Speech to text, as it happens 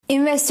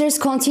Investors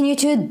continue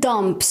to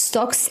dump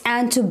stocks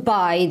and to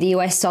buy the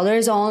US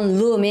dollars on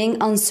looming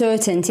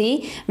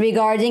uncertainty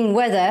regarding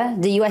whether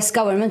the US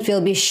government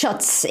will be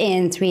shut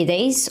in 3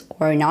 days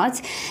or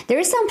not. There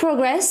is some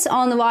progress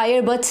on the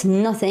wire, but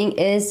nothing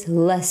is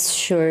less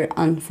sure,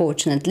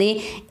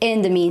 unfortunately.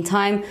 In the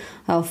meantime,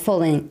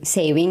 falling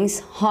savings,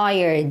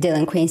 higher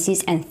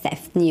delinquencies and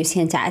theft news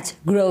hint at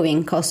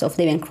growing cost of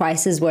living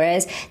crisis,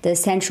 whereas the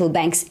central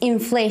bank's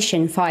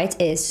inflation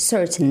fight is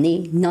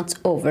certainly not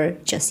over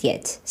just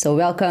yet. So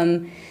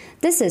welcome.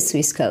 This is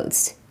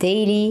Swissquote's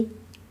Daily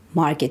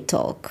Market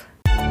Talk.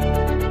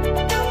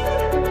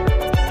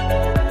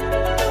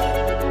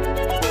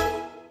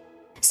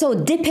 So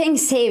dipping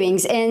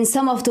savings in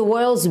some of the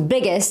world's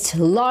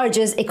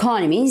largest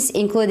economies,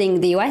 including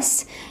the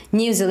US,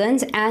 New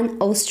Zealand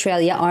and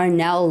Australia, are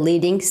now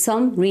leading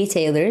some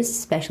retailers,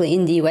 especially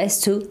in the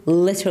US, to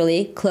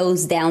literally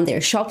close down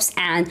their shops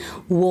and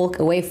walk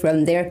away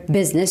from their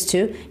business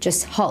to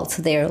just halt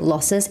their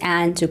losses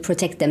and to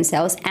protect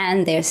themselves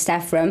and their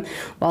staff from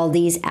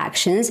these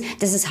actions.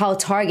 This is how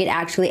Target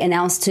actually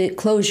announced the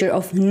closure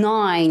of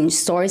 9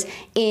 stores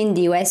in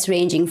the US,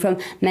 ranging from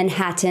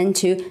Manhattan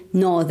to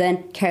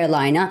Northern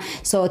Carolina.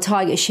 So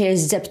Target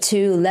shares dipped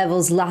to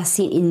levels last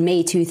seen in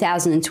May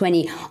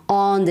 2020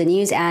 on the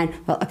news, and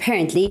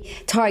apparently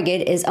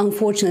Target is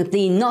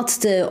unfortunately not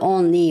the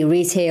only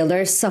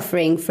retailer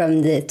suffering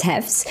from the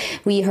thefts.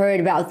 We heard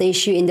about the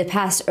issue in the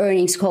past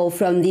earnings call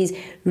from these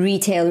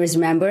retailers,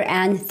 remember,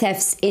 and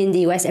thefts in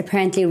the US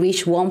apparently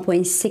reached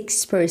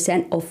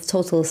 1.6% of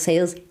total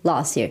sales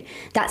last year.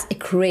 That's a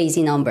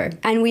crazy number.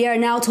 And we are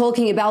now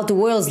talking about the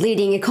world's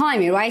leading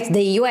economy, right?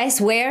 The US,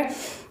 where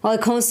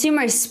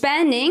consumer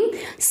spending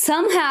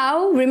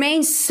somehow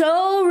remains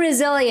so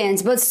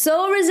resilient,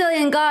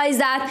 guys,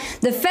 that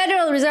the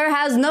Federal Reserve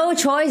has no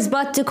choice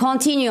but to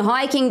continue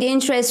hiking the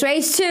interest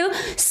rates to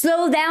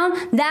slow down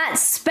that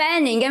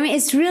spending. I mean,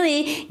 it's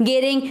really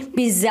getting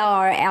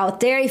bizarre out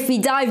there. If we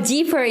dive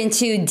deeper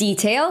into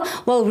detail,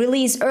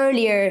 released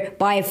earlier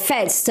by a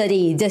Fed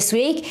study this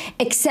week,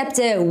 except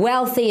the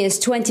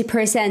wealthiest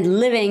 20%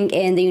 living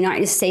in the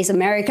United States of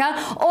America,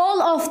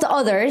 all of the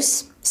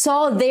others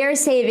saw their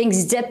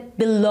savings dip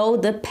below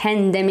the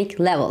pandemic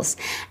levels.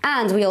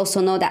 And we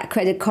also know that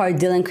credit card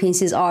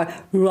delinquencies are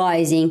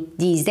rising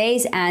these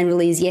days, and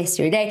released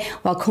yesterday,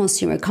 while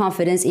consumer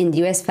confidence in the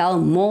US fell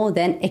more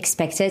than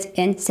expected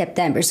in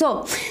September.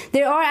 So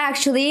there are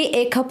actually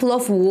a couple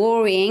of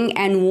worrying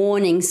and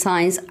warning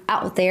signs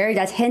out there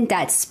that hint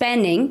that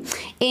spending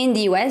in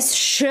the US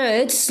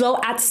should slow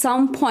at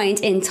some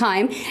point in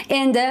time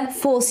in the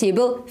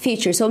foreseeable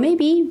future. So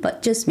maybe,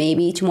 but just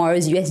maybe,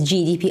 tomorrow's US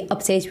GDP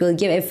update will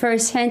give a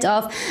first hint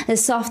of a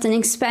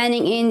softening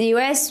spending in the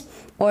US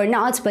or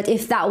not. But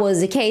if that was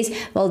the case,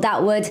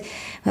 that would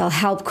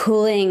help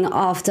cooling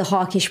off the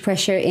hawkish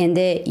pressure in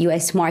the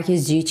US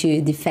markets due to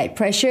the Fed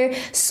pressure,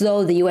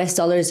 slow the US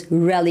dollar's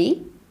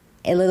rally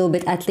a little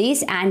bit at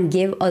least, and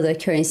give other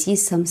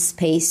currencies some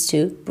space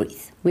to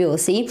breathe. We will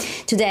see.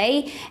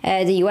 Today,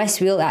 the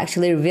US will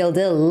actually reveal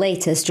the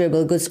latest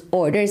durable goods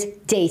orders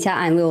data,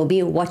 and we will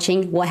be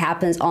watching what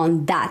happens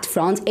on that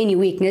front. Any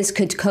weakness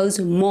could cause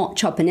more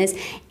choppiness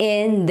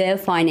in the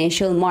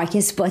financial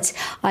markets, but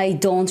I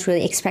don't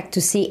really expect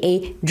to see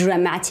a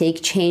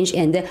dramatic change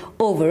in the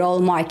overall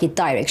market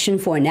direction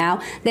for now.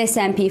 The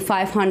S&P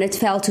 500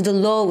 fell to the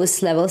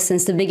lowest level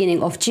since the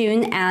beginning of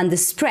June, and the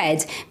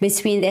spread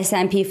between the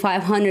S&P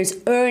 500's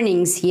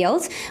earnings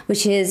yield,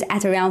 which is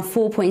at around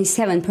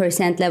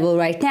 4.7% level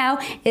right now,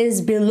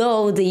 is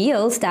below the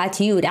yield that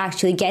you would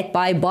actually get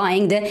by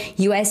buying the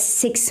US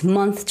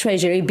 6-month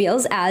Treasury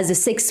bills, as the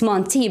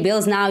 6-month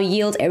T-bills now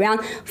yield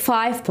around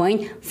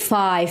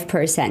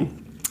 5.5%.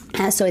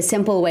 So a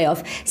simple way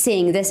of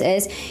saying this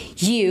is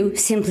you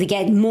simply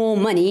get more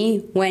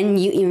money when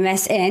you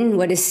invest in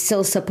what is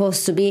still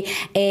supposed to be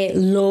a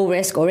low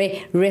risk or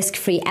a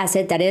risk-free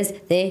asset, that is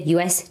the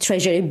US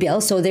Treasury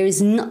bill. So there is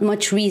not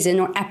much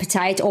reason or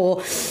appetite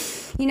or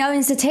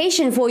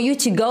incitation for you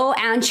to go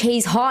and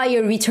chase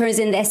higher returns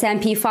in the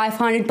S&P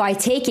 500 by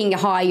taking a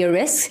higher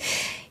risk.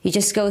 You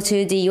just go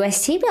to the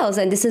US T-bills,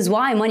 and this is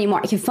why money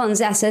market funds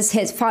assets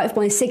hit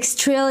 5.6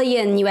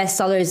 trillion US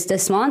dollars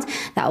this month.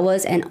 That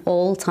was an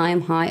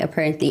all-time high,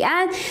 apparently.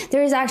 And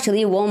there is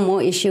actually one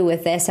more issue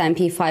with the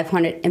S&P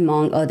 500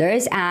 among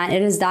others, and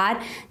it is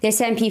that the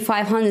S&P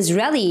 500's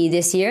rally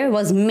this year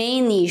was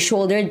mainly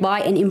shouldered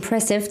by an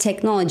impressive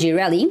technology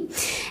rally.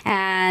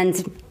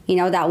 And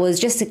that was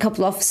just a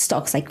couple of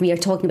stocks, like we are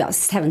talking about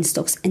 7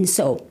 stocks and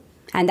so.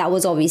 And that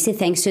was obviously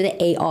thanks to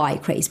the AI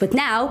craze. But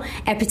now,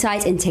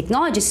 appetite in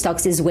technology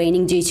stocks is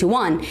waning due to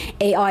 1,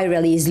 AI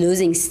rally is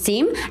losing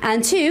steam,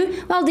 and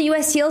 2, the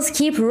US yields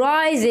keep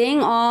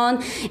rising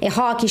on a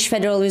hawkish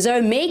Federal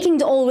Reserve, making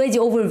the already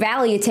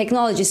overvalued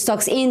technology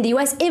stocks in the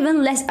US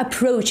even less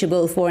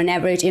approachable for an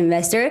average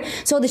investor.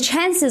 So the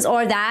chances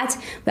are that,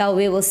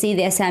 we will see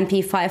the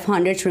S&P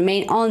 500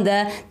 remain on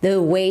the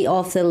weight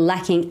of the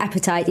lacking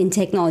appetite in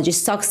technology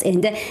stocks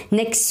in the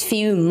next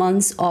few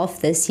months of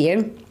this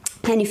year.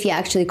 And if you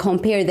actually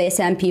compare the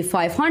S&P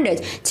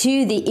 500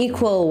 to the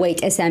equal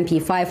weight S&P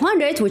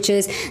 500, which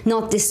is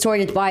not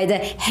distorted by the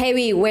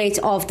heavy weight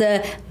of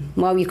the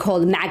what we call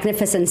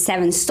Magnificent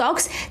Seven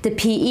Stoxx, the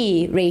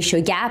PE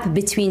ratio gap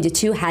between the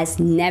two has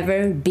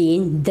never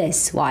been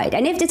this wide.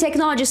 And if the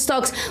technology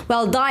stocks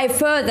dive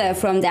further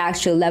from the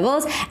actual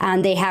levels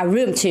and they have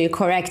room to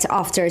correct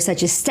after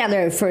such a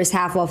stellar first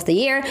half of the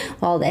year,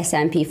 the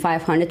S&P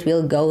 500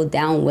 will go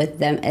down with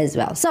them as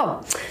well.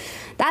 So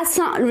that's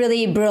not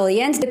really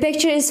brilliant. The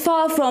picture is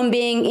far from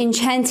being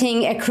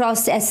enchanting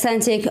across the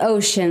Atlantic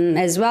Ocean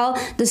as well.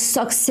 The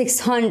Stoxx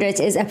 600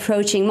 is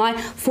approaching my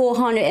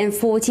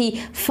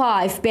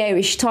 445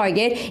 bearish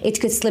target.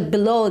 It could slip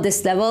below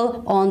this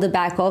level on the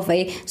back of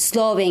a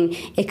slowing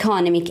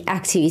economic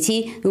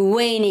activity,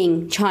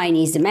 waning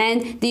Chinese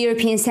demand, the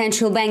European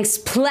Central Bank's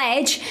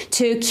pledge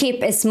to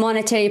keep its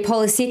monetary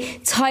policy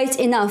tight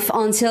enough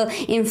until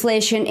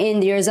inflation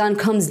in the Eurozone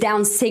comes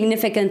down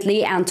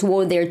significantly and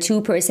toward their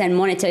 2%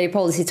 monetary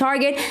policy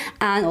target,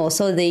 and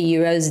also the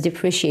euro's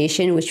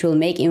depreciation, which will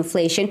make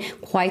inflation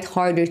quite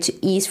harder to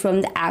ease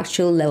from the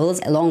actual levels,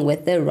 along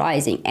with the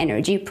rising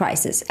energy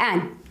prices.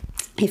 And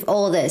if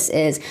all this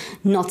is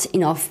not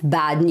enough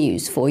bad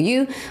news for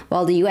you,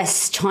 the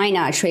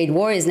US-China trade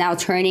war is now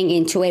turning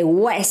into a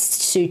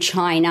West to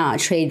China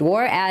trade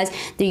war, as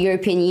the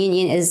European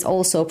Union is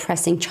also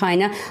pressing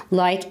China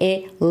like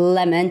a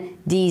lemon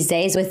these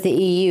days, with the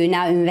EU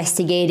now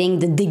investigating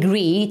the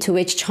degree to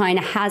which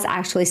China has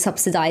actually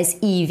subsidized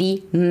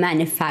EV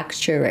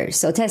manufacturers.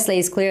 So Tesla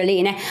is clearly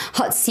in a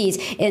hot seat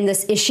in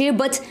this issue,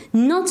 but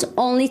not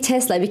only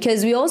Tesla,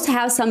 because we also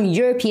have some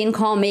European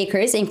car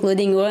makers,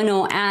 including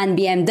Renault and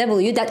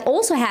BMW, that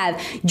also have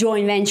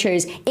joint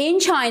ventures in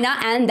China,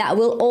 and that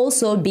will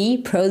also be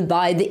probed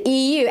by the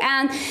EU.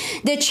 And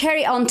the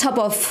cherry on top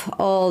of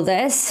all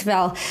this,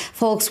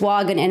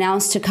 Volkswagen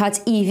announced to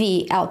cut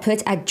EV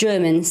output at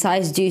German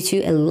sites due to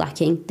a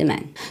lacking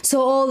demand.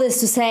 So all this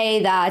to say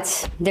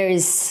that there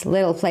is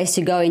little place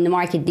to go in the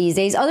market these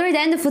days, other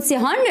than the FTSE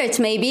 100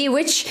 maybe,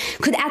 which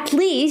could at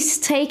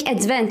least take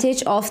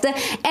advantage of the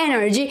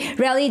energy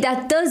rally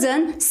that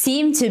doesn't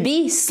seem to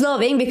be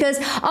slowing, because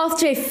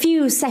after a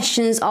few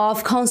sessions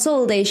of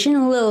consolidation,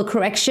 a little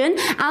correction,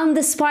 and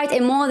despite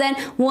a more than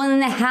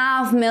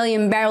 1.5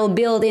 million barrel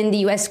build in the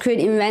US crude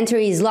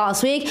inventories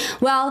last week,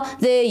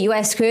 the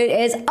US crude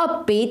is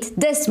upbeat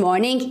this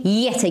morning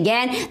yet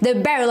again. The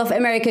barrel of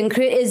American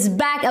crude is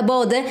back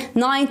above the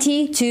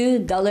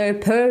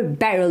 $92 per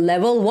barrel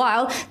level,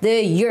 while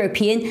the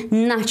European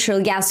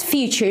natural gas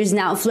futures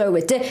now flirt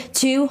with the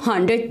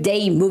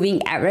 200-day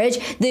moving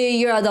average. The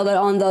euro-dollar,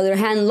 on the other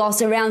hand,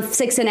 lost around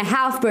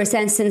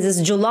 6.5% since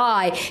its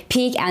July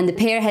peak, and the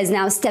pair has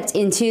now stepped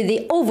into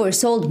the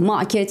oversold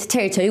market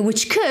territory,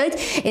 which could,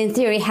 in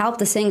theory, help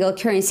the single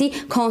currency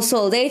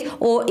consolidate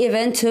or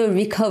even to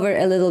recover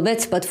a little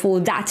bit. But for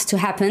that to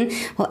happen,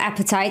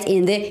 appetite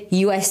in the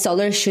US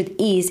dollar should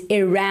ease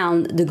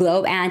around the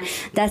globe, and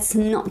that's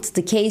not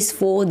the case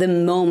for the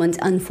moment,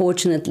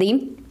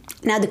 unfortunately.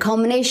 Now, the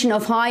combination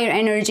of higher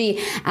energy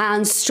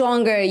and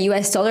stronger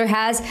US dollar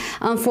has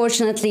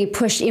unfortunately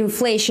pushed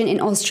inflation in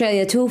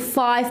Australia to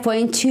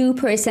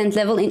 5.2%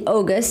 level in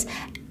August,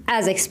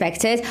 as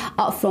expected,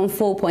 up from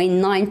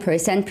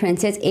 4.9%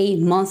 printed a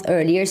month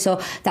earlier. So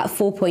that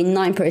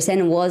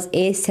 4.9% was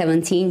a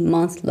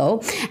 17-month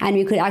low. And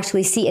we could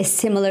actually see a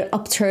similar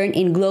upturn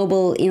in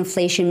global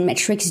inflation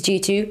metrics due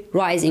to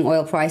rising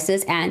oil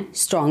prices and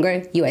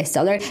stronger US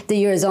dollar.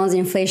 The Eurozone's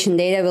inflation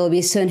data will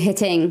be soon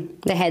hitting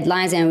the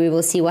headlines, and we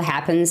will see what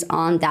happens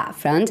on that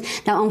front.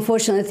 Now,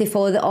 unfortunately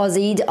for the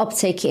Aussie, the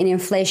uptick in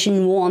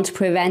inflation won't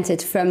prevent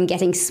it from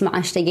getting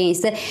smashed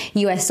against the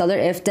US dollar.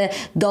 If the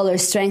dollar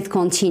strength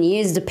continues,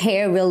 the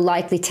pair will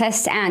likely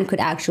test and could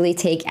actually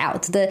take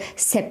out the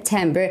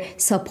September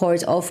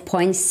support of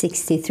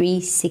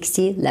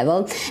 0.6360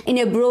 level. In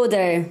a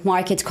broader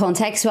market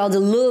context, the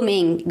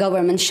looming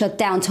government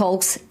shutdown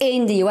talks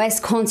in the US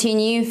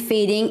continue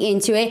feeding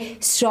into a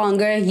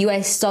stronger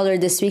US dollar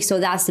this week. So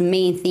that's the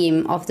main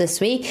theme of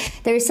this week.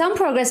 There is some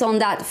progress on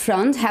that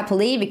front,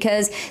 happily,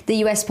 because the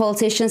US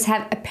politicians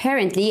have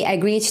apparently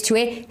agreed to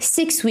a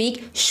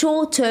 6-week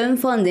short-term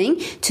funding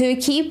to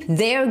keep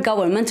their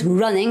government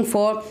running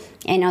for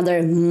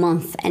another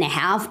month and a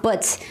half,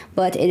 but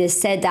it is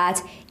said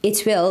that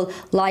it will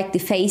likely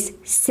face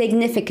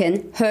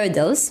significant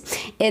hurdles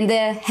in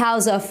the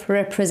House of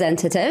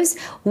Representatives,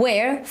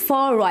 where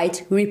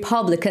far-right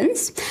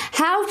Republicans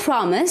have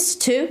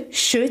promised to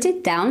shoot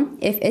it down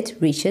if it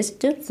reaches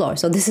the floor.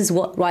 So this is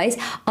what writes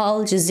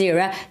Al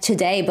Jazeera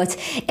today. But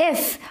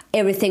if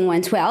everything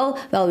went well,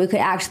 we could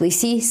actually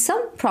see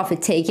some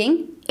profit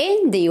taking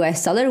in the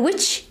US dollar,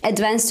 which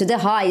advanced to the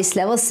highest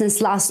level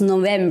since last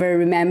November,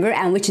 remember,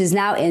 and which is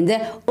now in the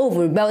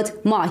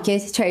overbought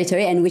market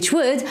territory, and which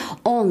would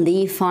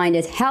only find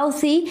it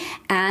healthy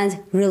and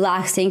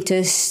relaxing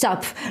to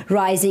stop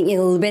rising a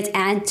little bit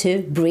and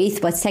to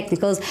breathe. But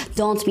technicals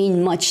don't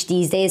mean much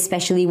these days,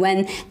 especially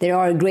when there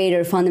are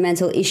greater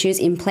fundamental issues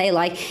in play,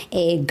 like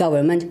a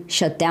government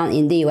shutdown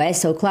in the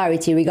US. So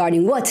clarity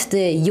regarding what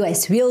the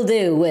US will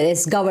do with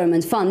its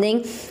government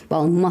funding,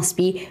 well, must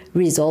be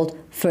resolved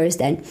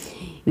first, and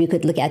we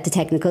could look at the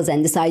technicals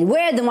and decide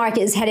where the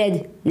market is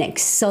headed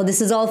next. So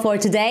this is all for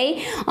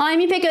today. I'm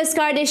İpek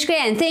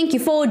Özkardeşkaya, and thank you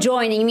for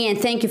joining me, and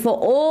thank you for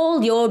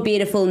all your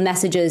beautiful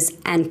messages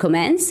and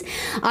comments.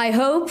 I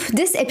hope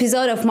this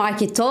episode of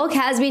Market Talk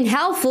has been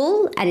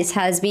helpful and it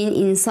has been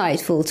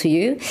insightful to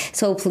you.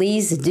 So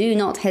please do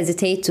not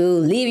hesitate to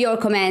leave your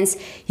comments,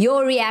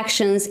 your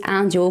reactions,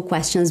 and your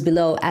questions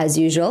below as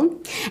usual.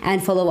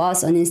 And follow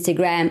us on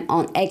Instagram,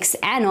 on X,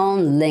 and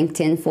on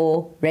LinkedIn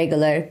for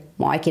regular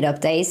market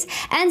updates,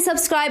 and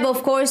subscribe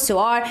of course to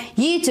our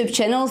YouTube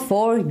channel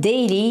for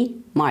daily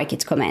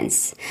market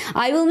comments.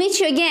 I will meet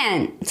you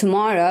again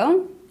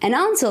tomorrow, and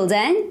until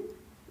then,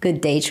 good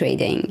day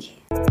trading.